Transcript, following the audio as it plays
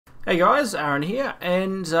Hey guys, Aaron here,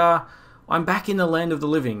 and I'm back in the land of the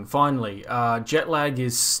living, finally. Jet lag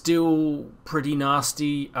is still pretty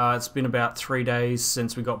nasty. It's been about 3 days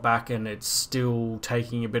since we got back, and it's still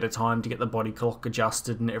taking a bit of time to get the body clock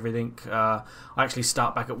adjusted and everything. I actually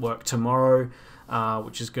start back at work tomorrow,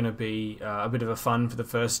 which is going to be a bit of a fun for the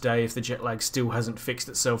first day if the jet lag still hasn't fixed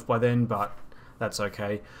itself by then, but that's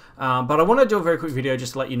okay. But I want to do a very quick video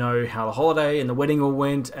just to let you know how the holiday and the wedding all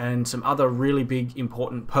went and some other really big,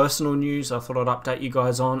 important personal news I thought I'd update you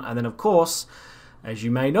guys on. And then, of course, as you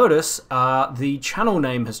may notice, the channel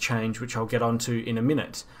name has changed, which I'll get onto in a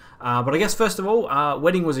minute. But I guess, first of all,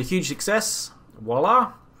 wedding was a huge success.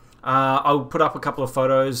 Voila. I'll put up a couple of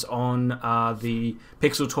photos on the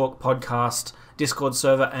Pixel Talk podcast Discord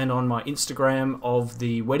server and on my Instagram of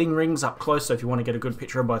the wedding rings up close. So if you want to get a good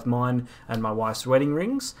picture of both mine and my wife's wedding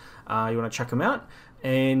rings, you want to check them out.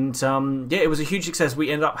 And yeah, it was a huge success. We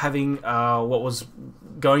ended up having what was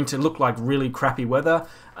going to look like really crappy weather,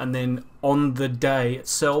 and then on the day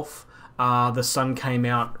itself, the sun came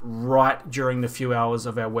out right during the few hours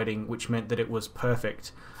of our wedding, which meant that it was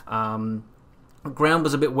perfect. Ground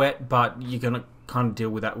was a bit wet, but you're going to kind of deal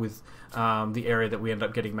with that with the area that we ended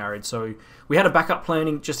up getting married. So we had a backup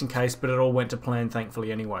planning just in case, but it all went to plan,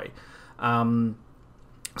 thankfully, anyway. So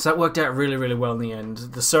that worked out really, really well in the end.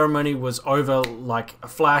 The ceremony was over like a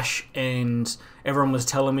flash, and everyone was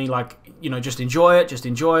telling me, like, you know, just enjoy it, just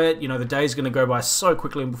enjoy it. You know, the day's going to go by so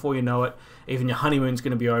quickly, and before you know it, even your honeymoon's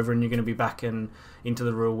going to be over, and you're going to be back into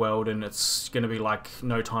the real world, and it's going to be like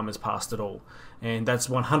no time has passed at all. And that's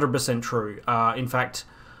 100% true. In fact,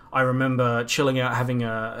 I remember chilling out, having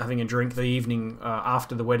a drink the evening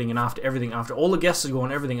after the wedding and after everything, after all the guests had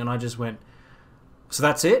gone, everything, and I just went, so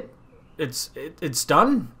that's it? It's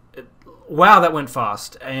done? Wow, that went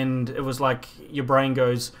fast. And it was like your brain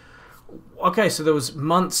goes, okay, so there was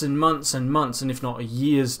months and months and months, and if not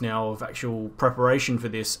years now of actual preparation for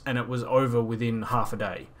this, and it was over within half a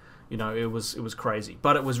day. You know, it was crazy,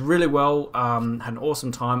 but it was really well. Had an awesome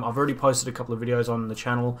time. I've already posted a couple of videos on the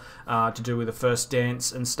channel to do with the first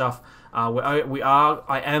dance and stuff.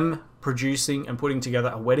 I am producing and putting together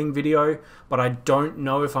a wedding video, but I don't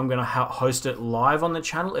know if I'm going to host it live on the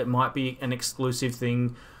channel. It might be an exclusive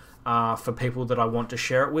thing for people that I want to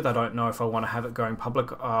share it with. I don't know if I want to have it going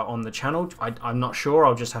public on the channel. I'm not sure.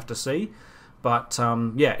 I'll just have to see. But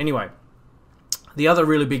yeah, anyway, the other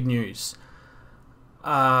really big news.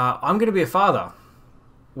 I'm going to be a father,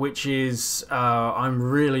 which is I'm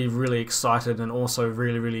really, really excited and also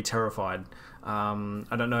really, really terrified.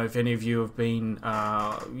 I don't know if any of you have been,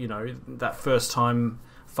 you know, that first time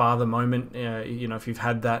father moment, you know, if you've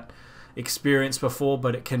had that experience before,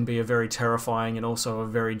 but it can be a very terrifying and also a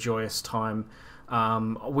very joyous time.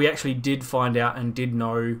 We actually did find out and did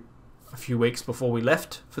know a few weeks before we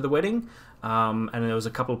left for the wedding. And there was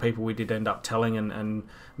a couple of people we did end up telling and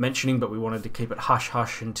mentioning, but we wanted to keep it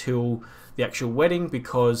hush-hush until the actual wedding,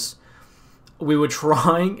 because we were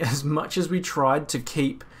trying, as much as we tried to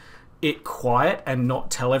keep it quiet and not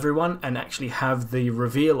tell everyone and actually have the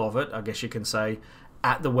reveal of it, I guess you can say,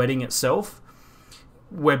 at the wedding itself.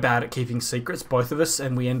 We're bad at keeping secrets, both of us,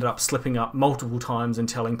 and we ended up slipping up multiple times and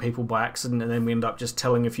telling people by accident, and then we ended up just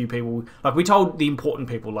telling a few people. Like, we told the important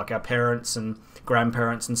people, like our parents and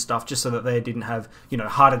grandparents and stuff, just so that they didn't have, you know,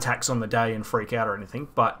 heart attacks on the day and freak out or anything.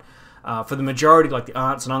 But for the majority, like the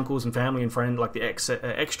aunts and uncles and family and friends, like the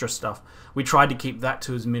extra stuff, we tried to keep that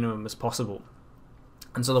to as minimum as possible.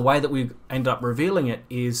 And so the way that we ended up revealing it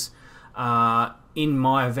is in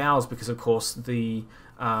my vows, because of course the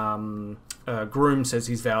groom says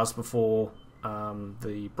his vows before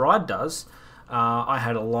the bride does. I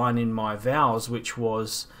had a line in my vows which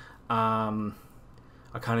was,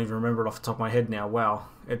 I can't even remember it off the top of my head now. Wow,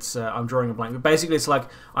 it's I'm drawing a blank. But basically, it's like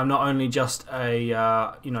I'm not only just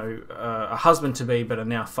a you know, a husband to be, but a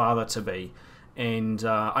now father to be. And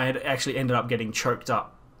I had actually ended up getting choked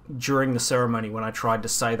up during the ceremony when I tried to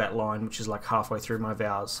say that line, which is like halfway through my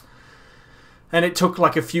vows. And it took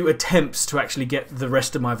like a few attempts to actually get the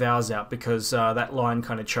rest of my vows out, because that line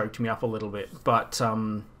kind of choked me up a little bit. But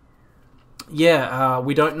yeah,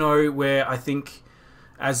 we don't know where. I think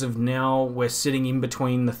as of now, we're sitting in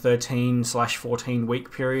between the 13/14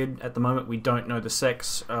 week period at the moment. We don't know the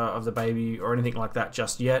sex of the baby or anything like that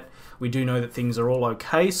just yet. We do know that things are all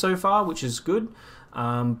okay so far, which is good.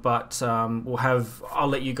 But I'll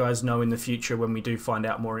let you guys know in the future when we do find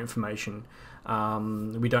out more information.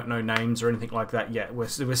 We don't know names or anything like that yet. We're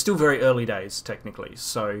still very early days technically.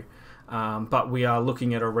 So, but we are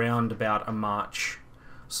looking at around about a March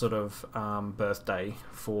sort of birthday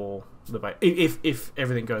for the baby, if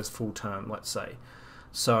everything goes full term, let's say.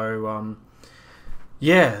 So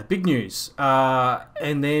Yeah, big news.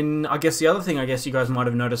 And then I guess the other thing I guess you guys might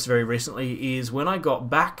have noticed very recently is when I got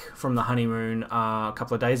back from the honeymoon a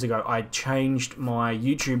couple of days ago, I changed my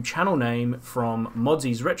YouTube channel name from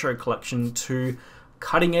Modsy's Retro Collection to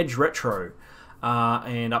Cutting Edge Retro.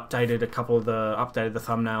 And updated the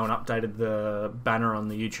thumbnail and updated the banner on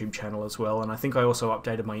the YouTube channel as well. And I think I also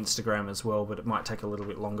updated my Instagram as well, but it might take a little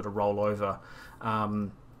bit longer to roll over.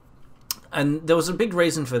 And there was a big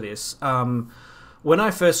reason for this. When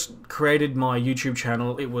I first created my YouTube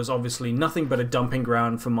channel, it was obviously nothing but a dumping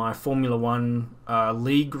ground for my Formula One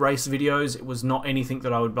league race videos. It was not anything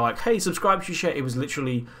that I would be like, hey, subscribe to share. It was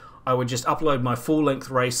literally, I would just upload my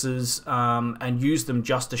full-length races and use them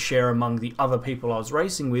just to share among the other people I was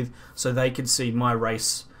racing with so they could see my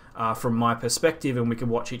race from my perspective and we could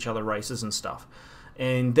watch each other races and stuff.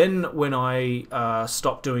 And then when I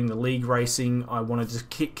stopped doing the league racing, I wanted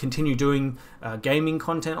to continue doing gaming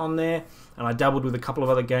content on there, and I dabbled with a couple of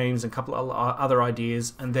other games and a couple of other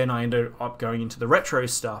ideas, and then I ended up going into the retro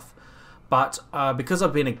stuff. But because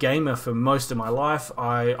I've been a gamer for most of my life,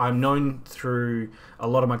 I'm known through a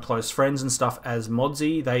lot of my close friends and stuff as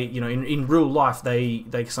Modsy. They, you know, in real life, they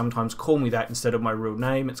sometimes call me that instead of my real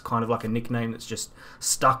name. It's kind of like a nickname that's just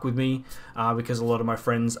stuck with me because a lot of my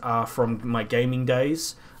friends are from my gaming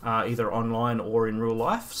days, either online or in real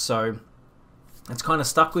life. So it's kind of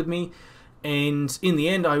stuck with me. And in the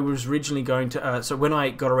end, I was originally going to... so when I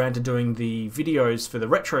got around to doing the videos for the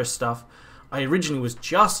retro stuff, I originally was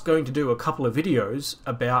just going to do a couple of videos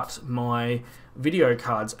about my video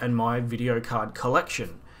cards and my video card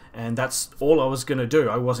collection. And that's all I was going to do.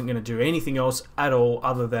 I wasn't going to do anything else at all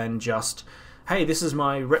other than just, hey, this is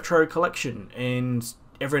my retro collection. And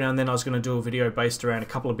every now and then I was going to do a video based around a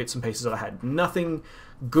couple of bits and pieces that I had. Nothing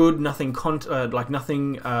good, nothing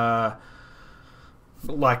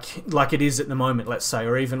like it is at the moment, let's say,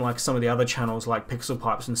 or even like some of the other channels like Pixel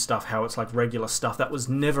Pipes and stuff, how it's like regular stuff. That was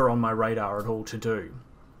never on my radar at all to do.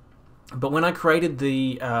 But when I created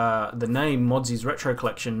the name Modsy's Retro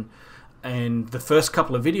Collection, and the first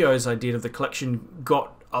couple of videos I did of the collection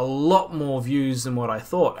got a lot more views than what I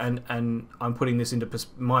thought, and I'm putting this into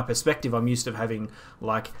my perspective. I'm used to having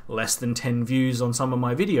like less than 10 views on some of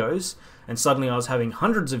my videos, and suddenly I was having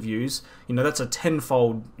hundreds of views. You know, that's a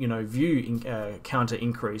tenfold, you know, view counter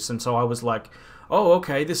increase. And so I was like, oh,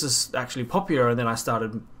 okay, this is actually popular. And then I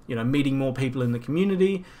started, you know, meeting more people in the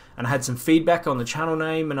community, and I had some feedback on the channel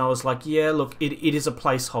name, and I was like, yeah, look, it is a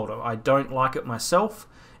placeholder. I don't like it myself.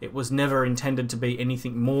 It was never intended to be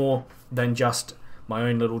anything more than just my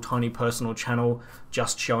own little tiny personal channel,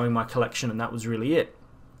 just showing my collection, and that was really it.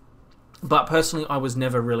 But personally, I was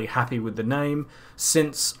never really happy with the name.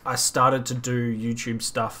 Since I started to do YouTube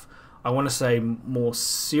stuff, I want to say more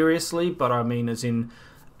seriously, but I mean as in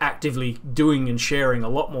actively doing and sharing a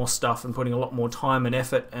lot more stuff and putting a lot more time and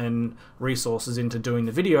effort and resources into doing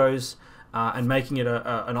the videos and making it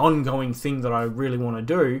an ongoing thing that I really want to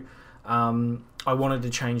do, I wanted to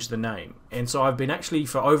change the name. And so I've been actually,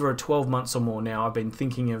 for over 12 months or more now, I've been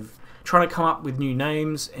thinking of trying to come up with new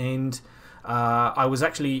names, and I was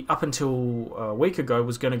actually, up until a week ago,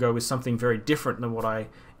 was going to go with something very different than what I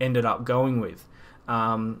ended up going with.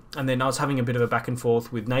 And then I was having a bit of a back and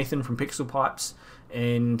forth with Nathan from Pixel Pipes,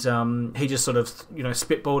 and he just sort of, you know,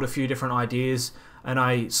 spitballed a few different ideas, and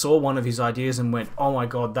I saw one of his ideas and went, oh my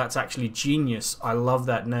god, that's actually genius. I love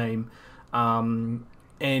that name.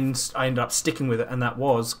 And I ended up sticking with it, and that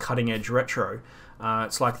was Cutting Edge Retro.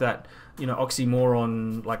 It's like that, you know,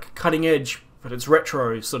 oxymoron, like cutting edge, but it's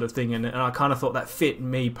retro sort of thing, and I kind of thought that fit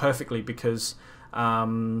me perfectly because,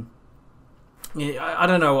 yeah, I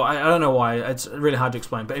don't know why. It's really hard to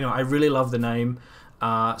explain, but anyway, I really love the name.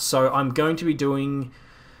 So I'm going to be doing...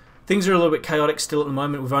 Things are a little bit chaotic still at the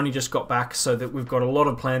moment. We've only just got back, so that we've got a lot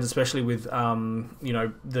of plans, especially with you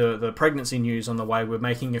know, the pregnancy news on the way. We're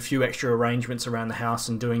making a few extra arrangements around the house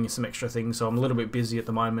and doing some extra things, so I'm a little bit busy at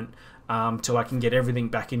the moment till I can get everything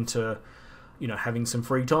back into, you know, having some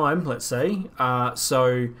free time, let's say.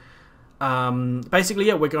 Basically,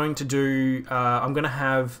 yeah, we're going to do... I'm going to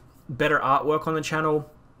have better artwork on the channel,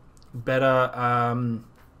 better...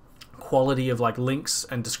 quality of like links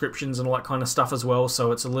and descriptions and all that kind of stuff as well,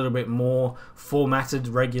 so it's a little bit more formatted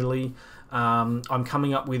regularly. I'm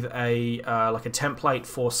coming up with a like a template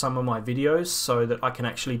for some of my videos so that I can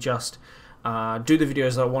actually just do the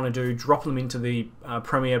videos that I want to do, drop them into the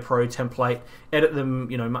Premiere Pro template, edit them,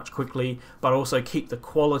 you know, much quickly, but also keep the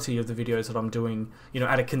quality of the videos that I'm doing, you know,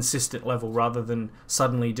 at a consistent level, rather than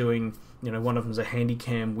suddenly doing, you know, one of them's a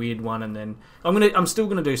handycam weird one, and then I'm still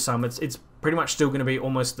gonna do some. It's pretty much still gonna be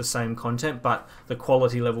almost the same content, but the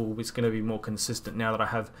quality level is gonna be more consistent now that I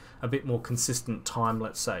have a bit more consistent time,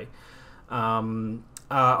 let's say.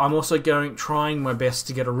 I'm also trying my best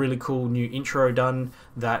to get a really cool new intro done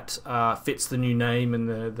that fits the new name and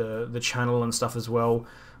the channel and stuff as well.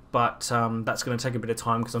 But that's going to take a bit of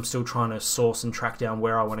time because I'm still trying to source and track down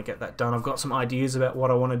where I want to get that done. I've got some ideas about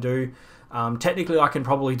what I want to do. Technically, I can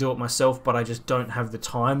probably do it myself, but I just don't have the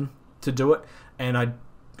time to do it. And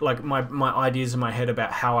my ideas in my head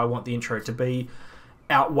about how I want the intro to be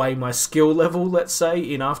outweigh my skill level, let's say,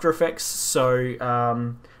 in After Effects. So,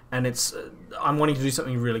 and I'm wanting to do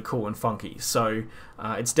something really cool and funky. So,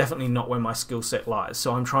 it's definitely not where my skill set lies.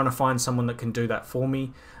 So I'm trying to find someone that can do that for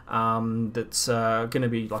me. That's going to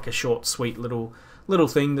be like a short, sweet little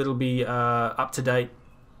thing that'll be up to date.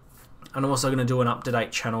 And I'm also going to do an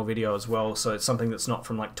up-to-date channel video as well. So it's something that's not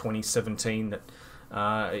from like 2017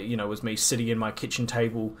 that was me sitting in my kitchen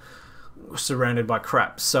table surrounded by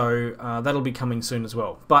crap. So that'll be coming soon as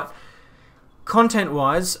well. But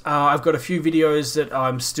content-wise, I've got a few videos that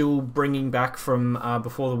I'm still bringing back from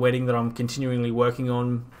before the wedding that I'm continually working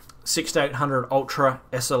on. 6800 Ultra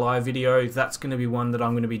SLI video, that's going to be one that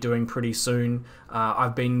I'm going to be doing pretty soon.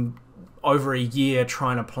 I've been over a year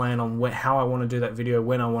trying to plan on how I want to do that video,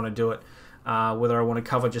 when I want to do it, whether I want to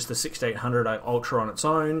cover just the 6800 Ultra on its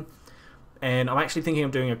own. And I'm actually thinking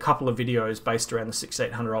of doing a couple of videos based around the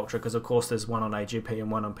 6800 Ultra because of course there's one on AGP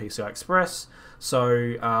and one on PCI Express.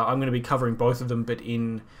 So I'm going to be covering both of them but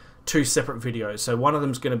in two separate videos. So one of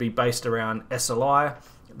them is going to be based around SLI,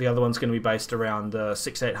 the other one's going to be based around the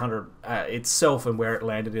 6800 itself and where it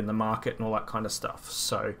landed in the market and all that kind of stuff.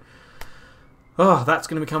 So that's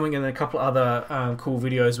going to be coming, and then a couple of other cool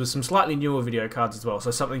videos with some slightly newer video cards as well. So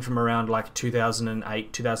something from around like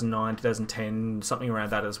 2008, 2009, 2010, something around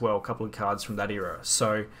that as well. A couple of cards from that era.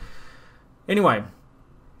 So anyway,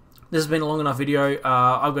 this has been a long enough video.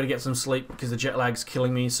 I've got to get some sleep because the jet lag's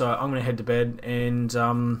killing me. So I'm going to head to bed, and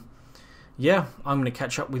yeah, I'm going to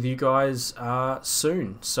catch up with you guys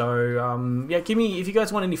soon. So yeah, give me, if you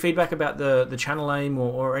guys want any feedback about the channel name,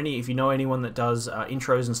 or if you know anyone that does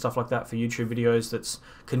intros and stuff like that for YouTube videos that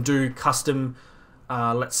can do custom,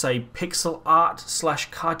 let's say pixel art /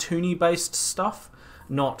 cartoony based stuff,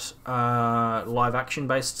 not live action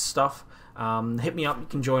based stuff, hit me up. You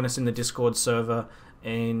can join us in the Discord server,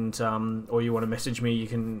 and or you want to message me, you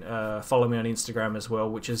can follow me on Instagram as well,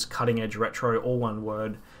 which is Cutting Edge Retro, all one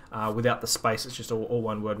word. Without the space, it's just all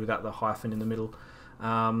one word without the hyphen in the middle.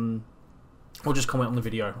 Or just comment on the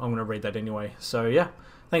video. I'm going to read that anyway. So yeah,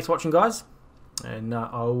 thanks for watching, guys, and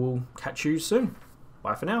I will catch you soon.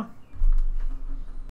 Bye for now.